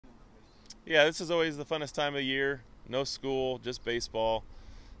Yeah, this is always the funnest time of year. No school, just baseball.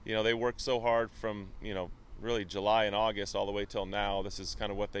 They work so hard from, really July and August all the way till now. This is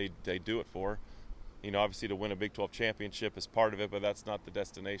kind of what they do it for. Obviously to win a Big 12 championship is part of it, but that's not the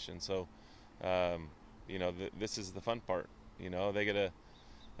destination. So, um, this is the fun part. They get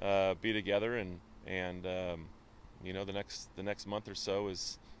to be together and the next month or so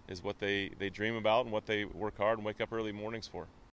is what they dream about and what they work hard and wake up early mornings for.